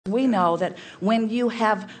We know that when you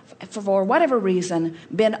have, for whatever reason,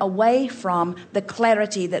 been away from the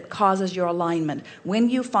clarity that causes your alignment, when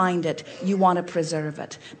you find it, you want to preserve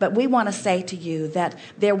it. But we want to say to you that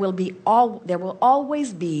there will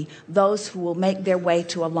always be those who will make their way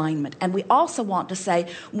to alignment. And we also want to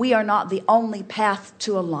say we are not the only path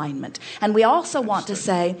to alignment. And we also want to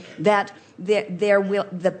say that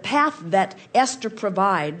the path that Esther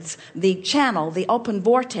provides, the channel, the open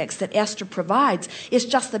vortex that Esther provides, is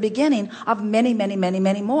just the beginning of many, many, many,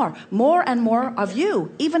 many more. More and more of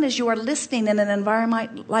you, even as you are listening in an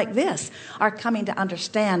environment like this, are coming to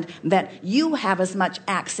understand that you have as much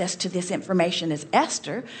access to this information as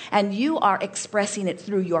Esther, and you are expressing it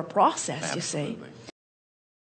through your process, you see.